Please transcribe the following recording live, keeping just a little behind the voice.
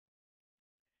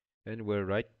And we're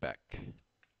right back.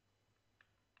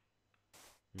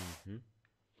 Mm-hmm.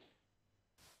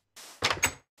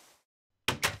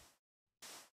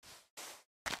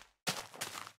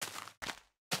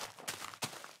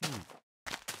 Hmm.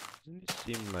 Doesn't it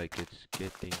seem like it's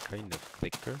getting kind of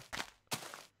thicker?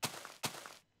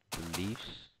 The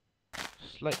leaves,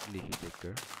 slightly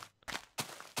thicker,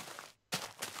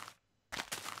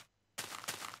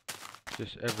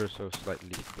 just ever so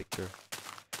slightly thicker.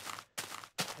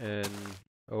 And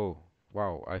oh,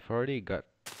 wow, I've already got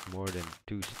more than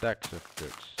 2 stacks of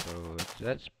dirt, so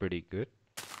that's pretty good,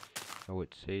 I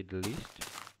would say the least.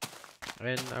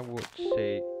 And I would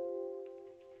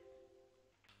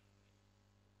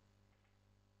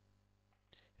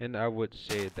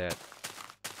say that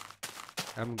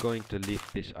I'm going to leave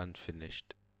this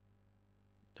unfinished.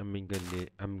 I'm going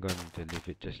to leave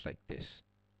it just like this,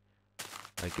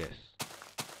 I guess.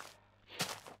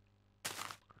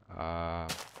 Uh,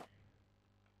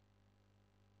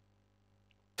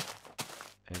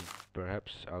 and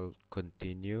perhaps I'll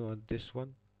continue on this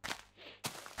one,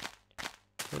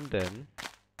 and then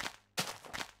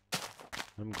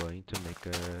I'm going to make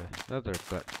another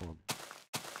platform.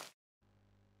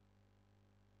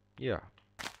 Yeah,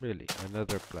 really,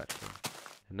 another platform.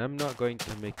 And I'm not going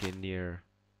to make it near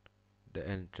the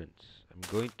entrance. I'm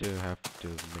going to have to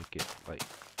make it like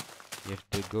you have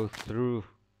to go through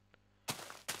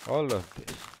all of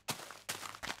this.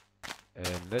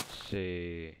 And let's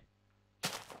say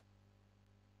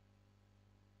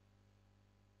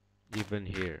even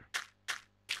here.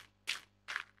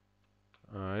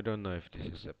 I don't know if this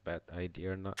is a bad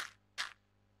idea or not,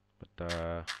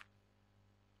 but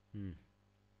hmm,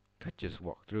 could just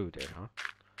walk through there, huh?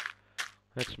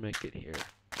 Let's make it here.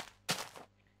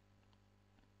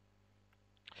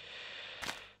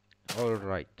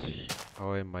 Alright,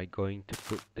 how am I going to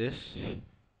put this?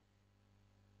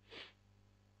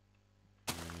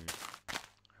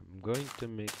 I'm going to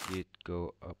make it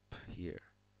go up here.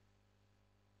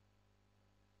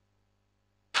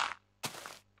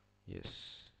 Yes.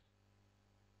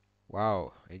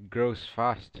 Wow, it grows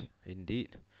fast,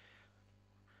 indeed.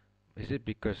 Is it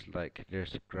because like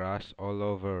there's grass all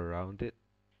over around it?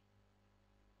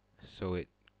 So it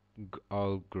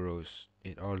all grows,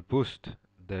 it all boosts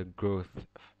the growth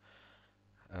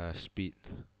speed.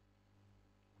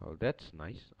 Well, that's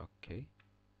nice. Okay,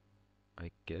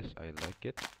 I guess I like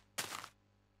it.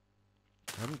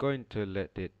 I'm going to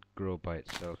let it grow by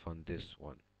itself on this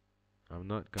one. I'm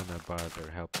not gonna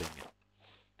bother helping it.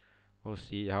 We'll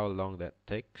see how long that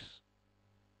takes.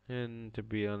 And to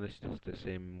be honest, it's the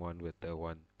same one with the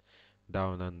one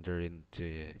down under in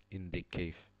the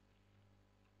cave.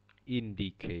 In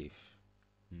the cave.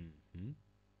 hmm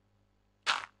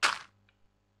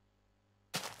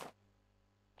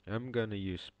I'm gonna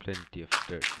use plenty of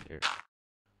dirt here.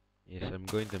 Yes, I'm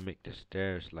going to make the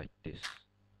stairs like this.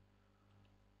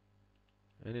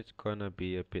 And it's gonna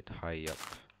be a bit high up.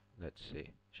 Let's see,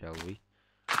 shall we?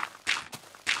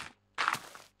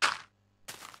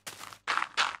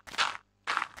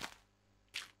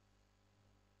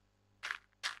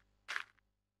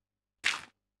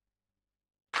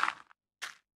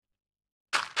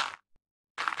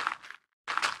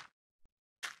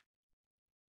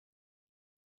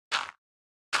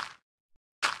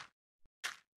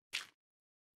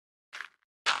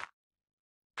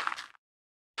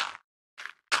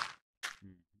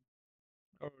 Mm.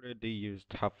 Already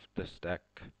used half the stack.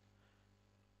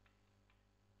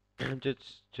 And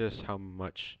just how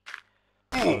much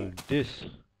will this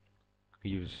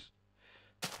use?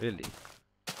 Really?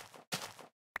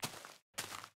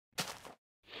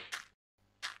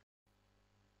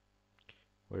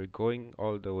 We're going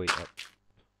all the way up.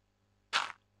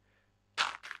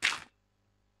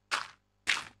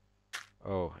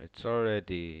 Oh, it's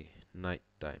already night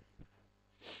time.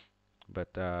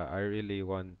 But I really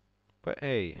want. But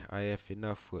hey, I have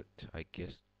enough wood, I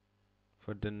guess,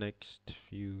 for the next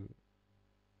few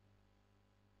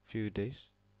days.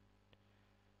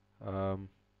 Um,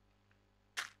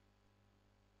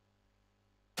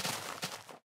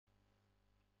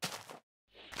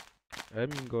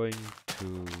 I'm going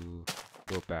to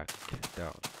go back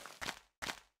down.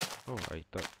 Oh, I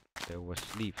thought there was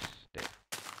leaves there.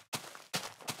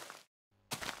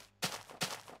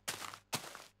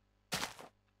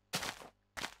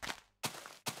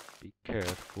 Be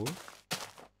careful.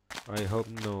 I hope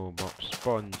no mob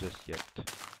spawn just yet.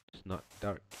 It's not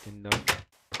dark enough.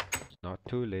 It's not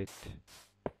too late.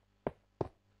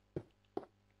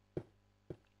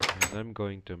 And I'm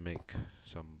going to make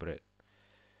some bread.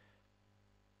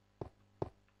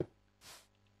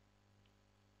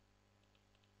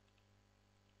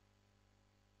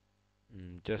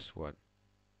 Just one.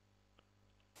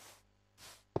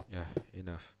 Yeah,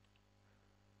 enough.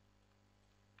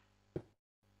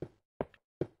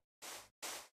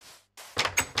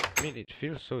 I mean, it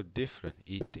feels so different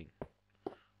eating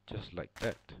just like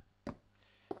that,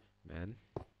 man.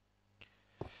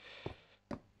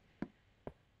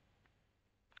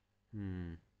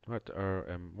 Hmm. What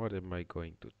am I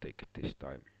going to take this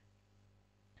time?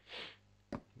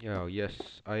 Oh yes,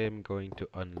 I am going to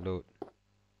unload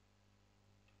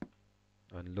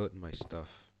my stuff.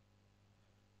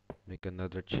 Make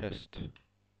another chest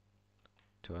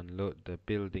to unload the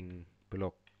building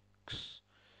blocks.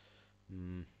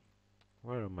 Hmm.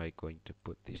 Where am I going to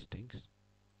put these things?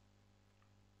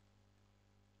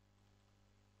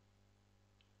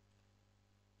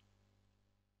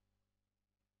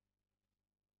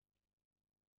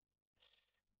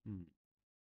 Hmm.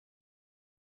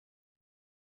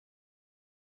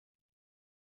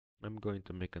 I'm going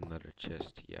to make another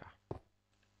chest. Yeah.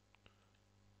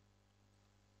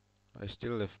 I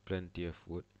still have plenty of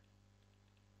wood.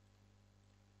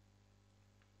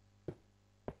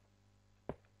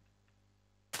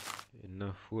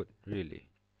 Enough wood, really.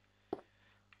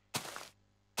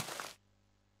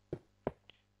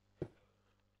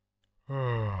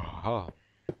 Oh,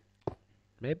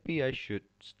 maybe I should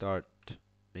start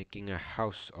making a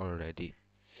house already.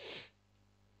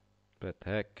 But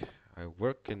heck, I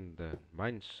work in the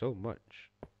mine so much.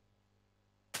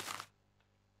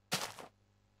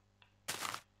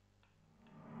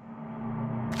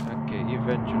 Okay,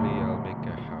 eventually I'll make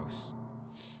a house.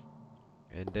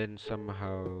 And then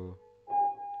somehow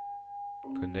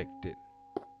connect it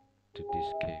to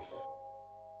this cave.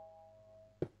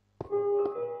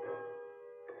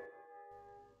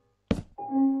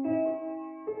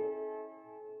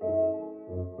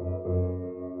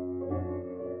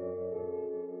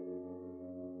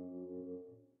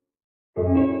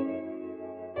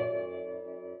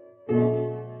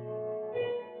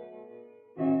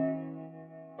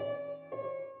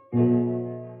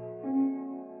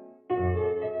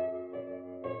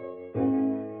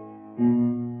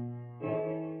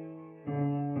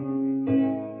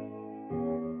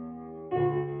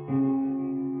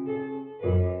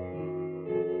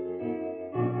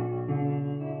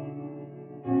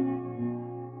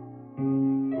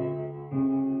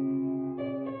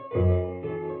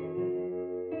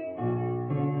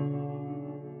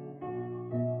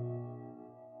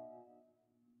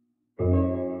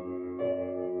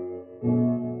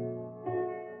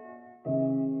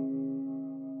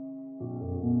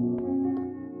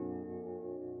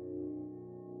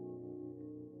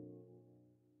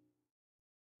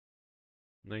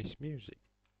 Nice music.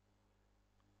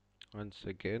 Once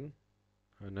again,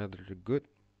 another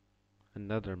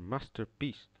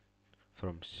masterpiece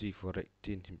from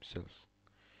C418 himself,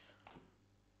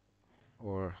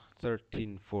 or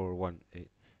 13418.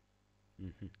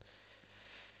 Mhm.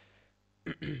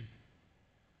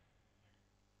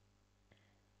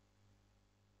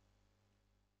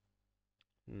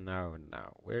 Now,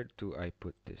 where do I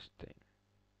put this thing?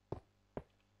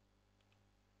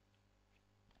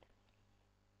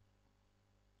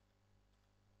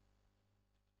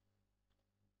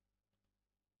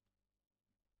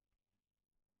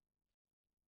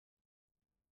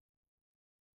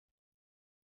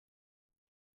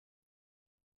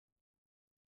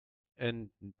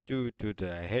 And due to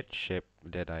the head shape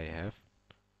that I have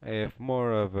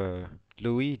more of a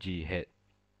Luigi head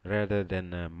rather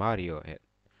than a Mario head.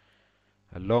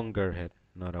 A longer head,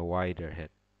 not a wider head.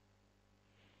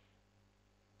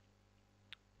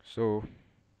 So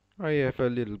I have a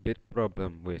little bit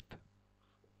problem with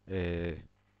uh,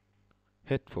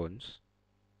 headphones.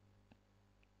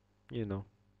 You know,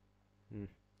 mm,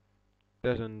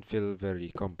 doesn't feel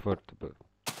very comfortable.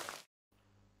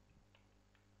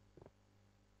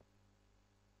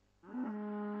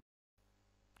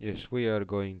 Yes, we are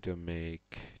going to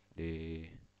make the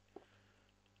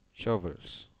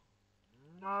shovels.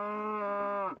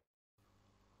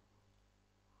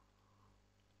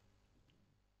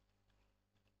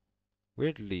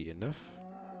 Weirdly enough,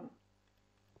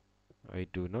 I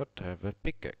do not have a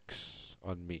pickaxe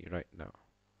on me right now.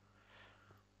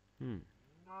 Hmm.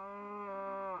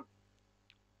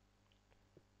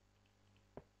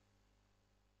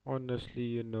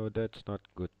 Honestly, that's not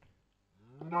good.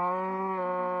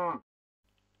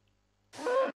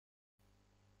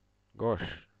 Gosh,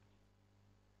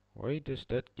 why does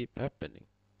that keep happening?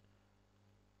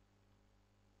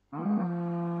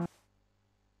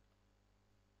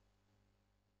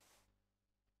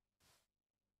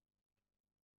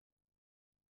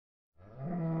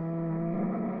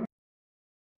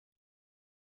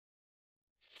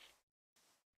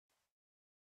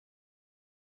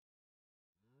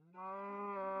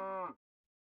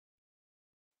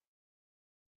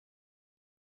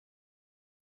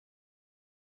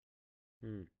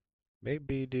 Hmm.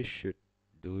 Maybe this should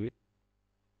do it.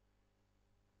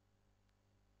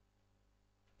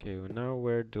 Okay, well now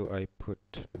where do I put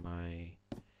my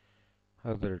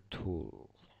other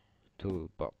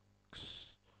toolbox?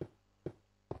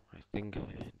 I think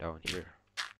down here.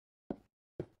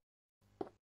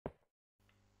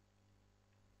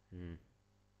 Hmm.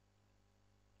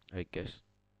 I guess.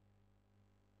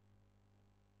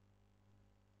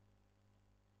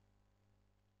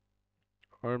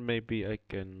 Or maybe I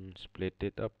can split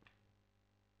it up.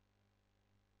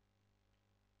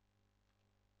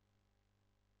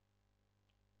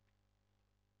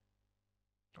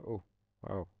 Oh,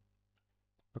 wow.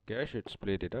 Okay, I should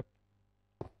split it up.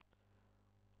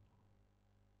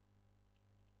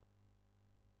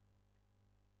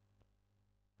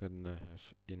 Then I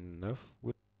have enough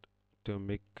wood to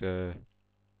make a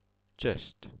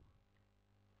chest.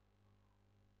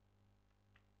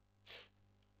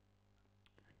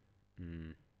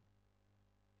 Hmm.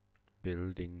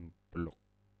 Building blocks.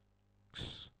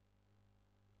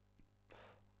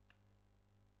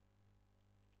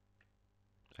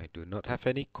 I do not have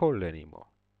any coal anymore.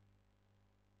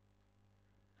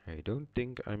 I don't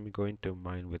think I'm going to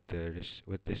mine with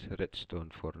this redstone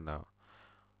for now.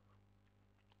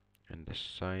 And the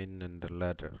sign and the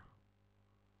ladder.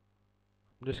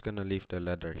 I'm just gonna leave the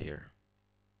ladder here.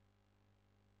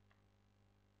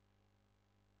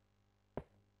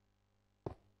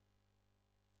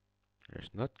 There's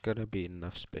not gonna be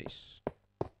enough space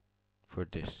for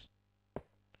this.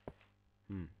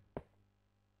 Hmm.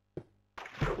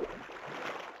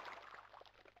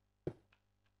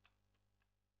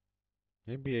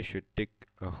 Maybe I should dig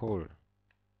a hole.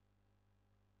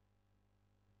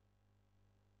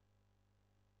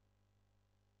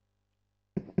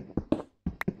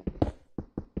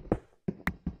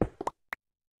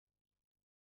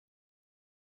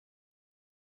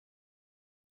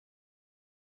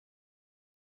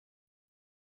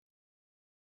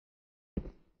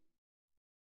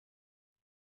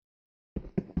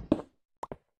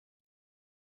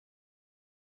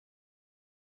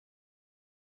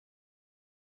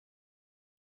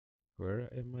 Where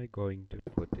am I going to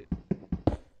put it?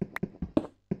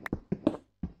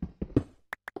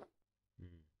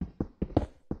 Hmm.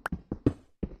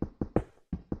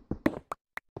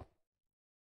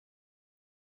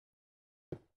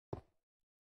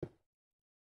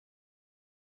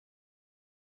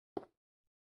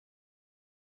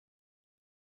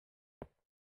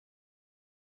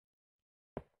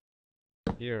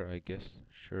 Here, I guess.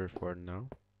 Sure for now.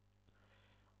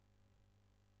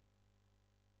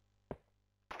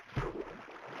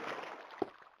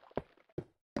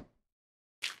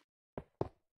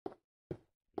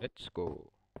 Let's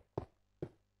go.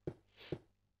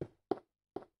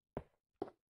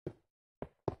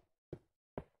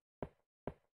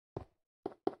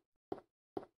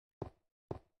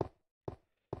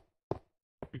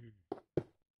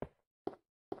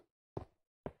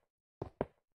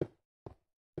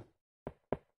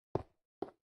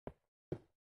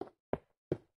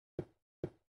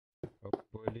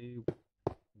 Hopefully,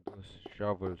 those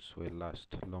shovels will last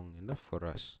long enough for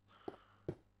us.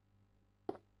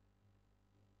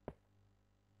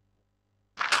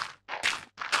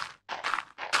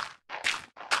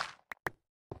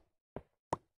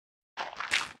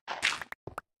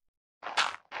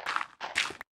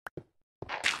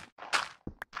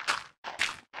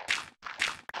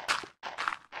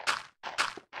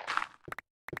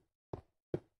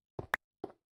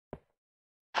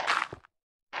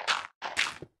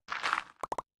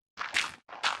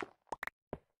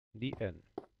 The end.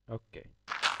 Okay.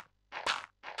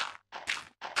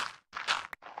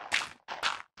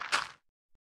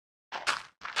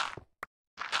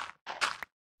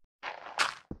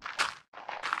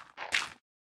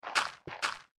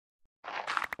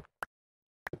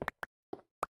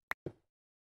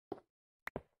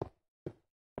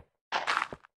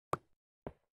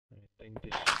 I think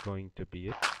this is going to be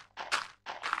it.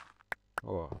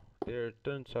 Oh, there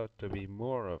turns out to be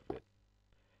more of it.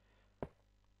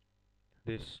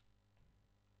 This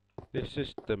this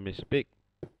system is big,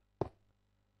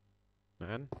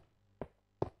 man.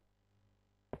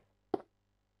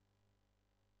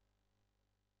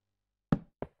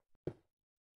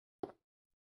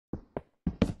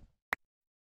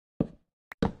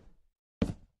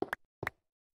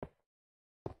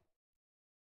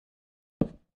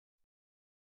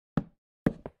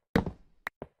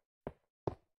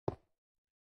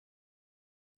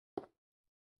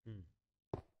 Hmm.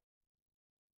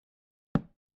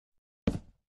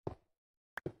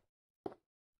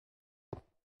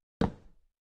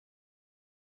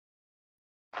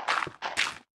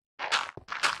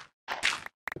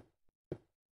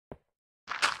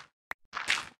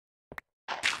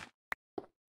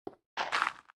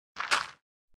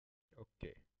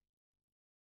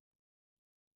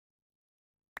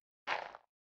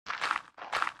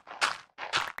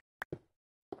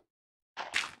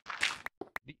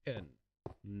 end.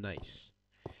 Nice.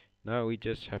 Now we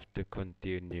just have to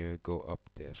continue go up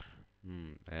there.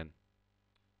 And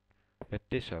it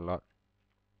is a lot.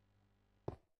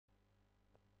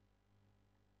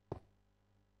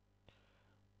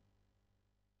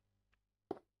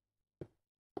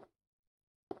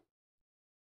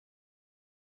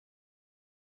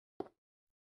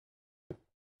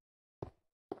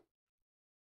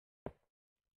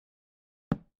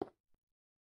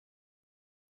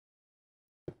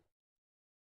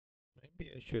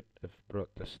 Maybe I should have brought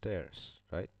the stairs,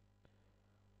 right?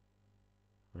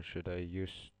 Or should I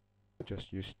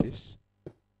just use this?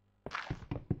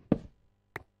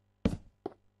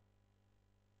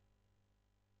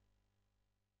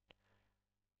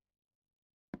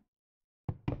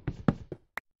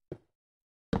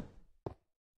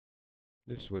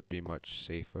 This would be much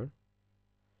safer.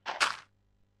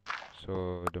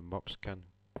 So the mobs can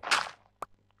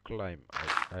climb,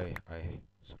 I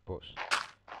suppose.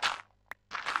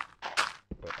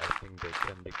 But I think they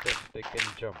can because they can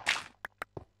jump.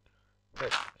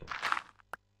 But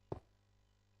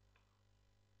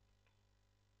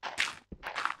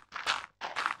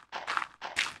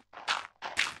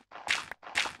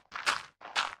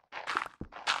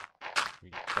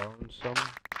we found some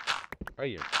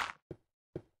iron.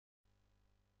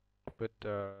 But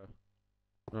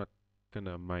not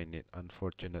gonna mine it,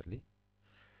 unfortunately.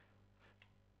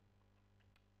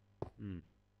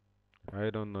 I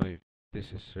don't know if this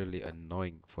is really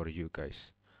annoying for you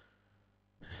guys.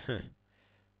 But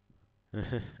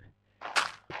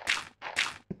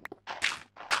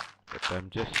I'm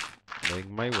just going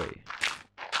my way.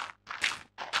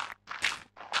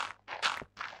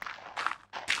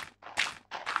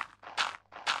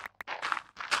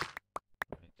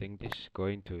 I think this is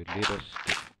going to lead us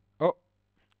to... Oh!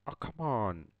 Oh, come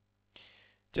on!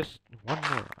 Just one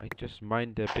more. I just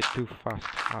mined a bit too fast.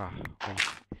 Wait.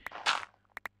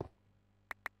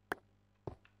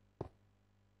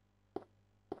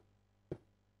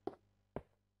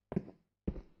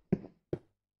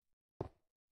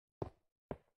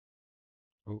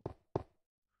 Oh.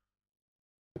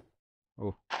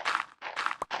 Oh.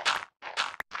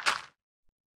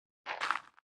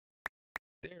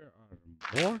 There are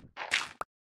more?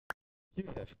 You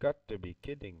have got to be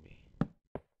kidding me.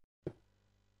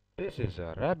 This is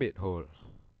a rabbit hole.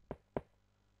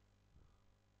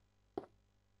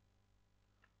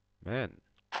 Man.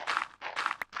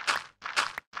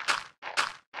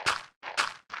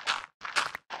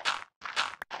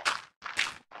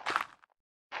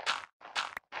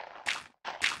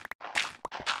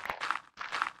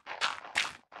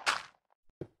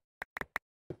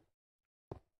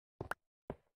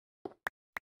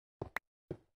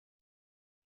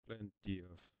 Plenty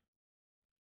of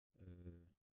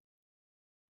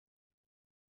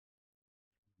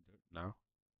dirt now.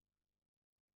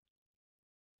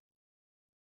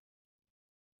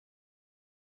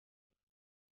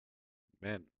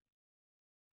 Man.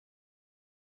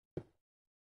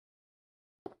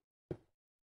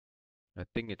 I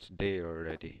think it's day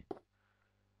already.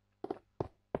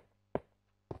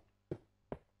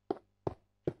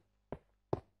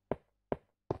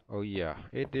 Oh yeah,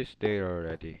 it is day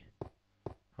already.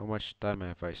 How much time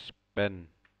have I spent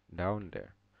down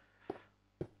there?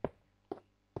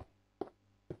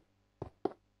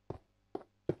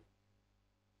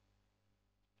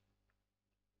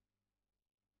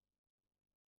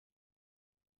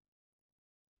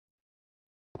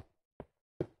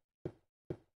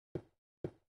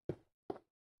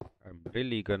 I'm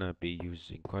really gonna be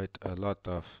using quite a lot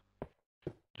of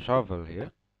shovel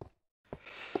here.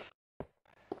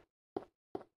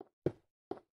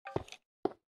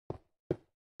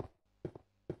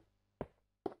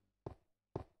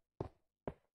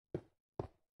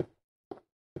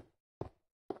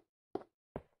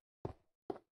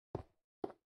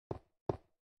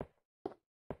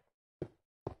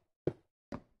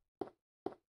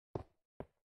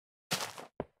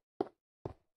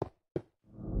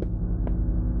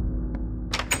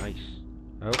 Nice.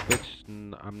 I hope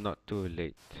I'm not too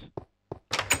late.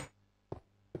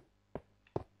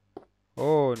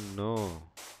 Oh no.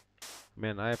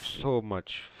 Man, I have so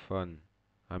much fun.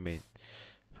 I mean,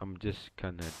 I'm just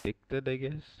kinda addicted, I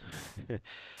guess,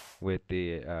 with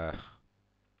the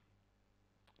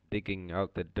digging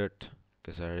out the dirt,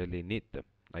 because I really need them.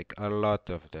 Like a lot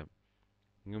of them.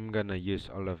 I'm gonna use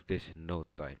all of this in no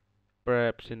time.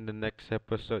 Perhaps in the next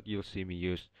episode you'll see me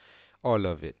use all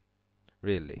of it.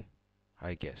 Really,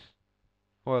 I guess.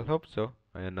 Well, hope so,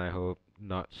 and I hope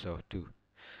not so too.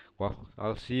 Well,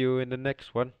 I'll see you in the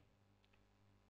next one.